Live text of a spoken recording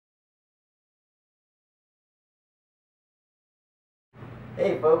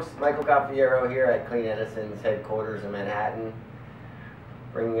Hey folks, Michael Cafiero here at Clean Edison's headquarters in Manhattan,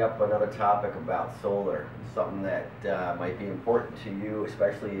 bringing up another topic about solar, something that might be important to you,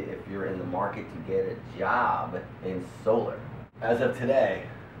 especially if you're in the market to get a job in solar. As of today,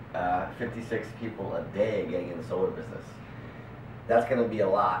 56 people a day getting in the solar business. That's going to be a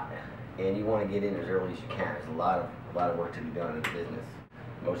lot, and you want to get in as early as you can. There's a lot of work to be done in the business.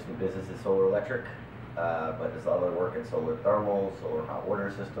 Most of the business is solar electric. But there's other work in solar thermal, solar hot water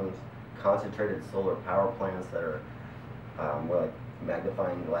systems, concentrated solar power plants that are more like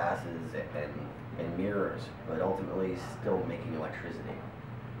magnifying glasses and mirrors, but ultimately still making electricity.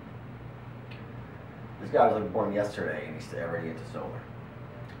 This guy was like born yesterday and he's already into solar.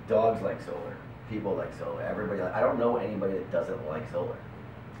 Dogs like solar, people like solar, everybody. I don't know anybody that doesn't like solar.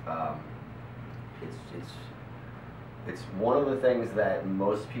 It's one of the things that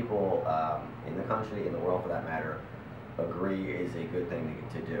most people in the country, in the world for that matter, agree is a good thing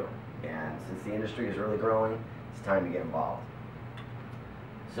to do. And since the industry is really growing, it's time to get involved.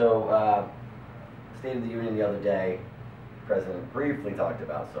 So, State of the Union the other day, the President briefly talked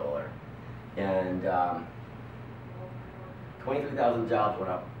about solar. And 23,000 jobs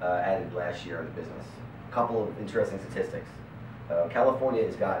went up, added last year in the business. A couple of interesting statistics. California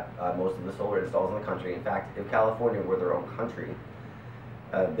has got most of the solar installs in the country. In fact, if California were their own country,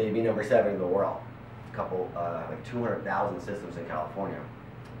 they'd be number 7 in the world. A couple, like 200,000 systems in California.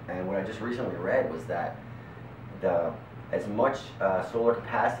 And what I just recently read was that as much solar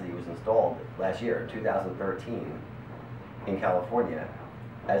capacity was installed last year, in 2013, in California,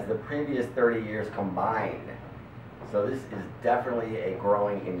 as the previous 30 years combined. So this is definitely a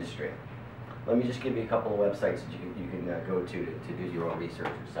growing industry. Let me just give you a couple of websites that you can go to do your own research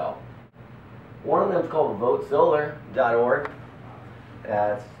yourself. One of them is called VoteSolar.org.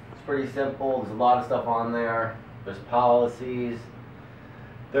 It's pretty simple. There's a lot of stuff on there. There's policies.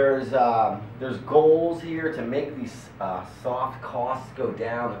 There's goals here to make these soft costs go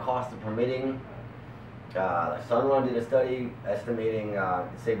down. The cost of permitting. Sunrun did a study estimating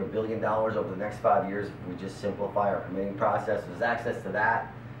save $1 billion over the next 5 years if we just simplify our permitting process. There's access to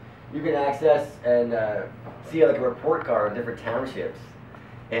that. You can access and see like a report card on different townships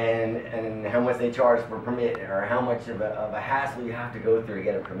and how much they charge for a permit, or how much of a hassle you have to go through to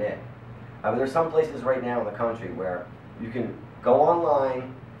get a permit. There's some places right now in the country where you can go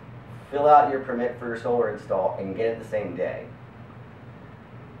online, fill out your permit for your solar install, and get it the same day.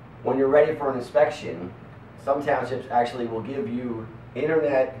 When you're ready for an inspection, some townships actually will give you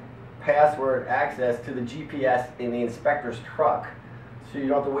internet password access to the GPS in the inspector's truck. So you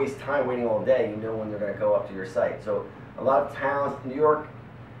don't have to waste time waiting all day. You know when they're going to go up to your site. So a lot of towns, New York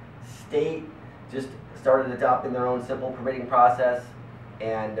State just started adopting their own simple permitting process,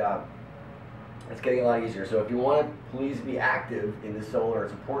 and it's getting a lot easier. So if you want to please be active in the solar,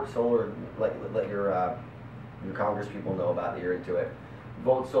 support solar, let your Congress people know about that you're into it.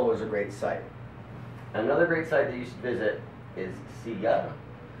 VoteSolar is a great site. Another great site that you should visit is SEIA,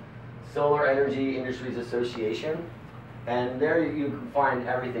 Solar Energy Industries Association. And there you can find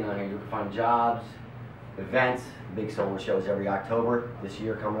everything on here. You can find jobs, events, big solar shows every October. This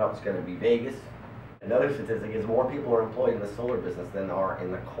year coming up is going to be Vegas. Another statistic is more people are employed in the solar business than are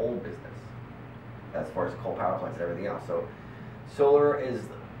in the coal business, as far as coal power plants and everything else. So solar is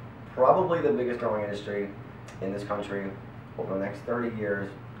probably the biggest growing industry in this country over the next 30 years.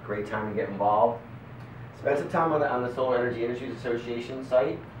 Great time to get involved. Spend some time on the Solar Energy Industries Association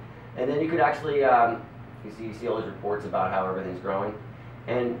site, and then you could actually you see all these reports about how everything's growing.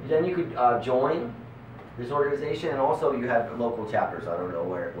 And then you could join this organization, and also you have local chapters. I don't know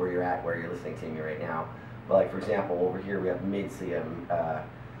where you're at, where you're listening to me right now. But like, for example, over here we have NABCEP,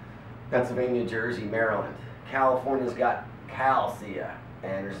 Pennsylvania, New Jersey, Maryland. California's got CalSEIA,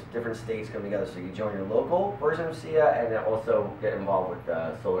 and there's different states coming together. So you join your local version of SEIA, and then also get involved with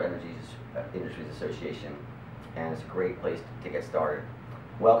the Solar Energy Industries Association. And it's a great place to get started.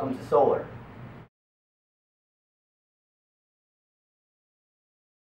 Welcome to solar.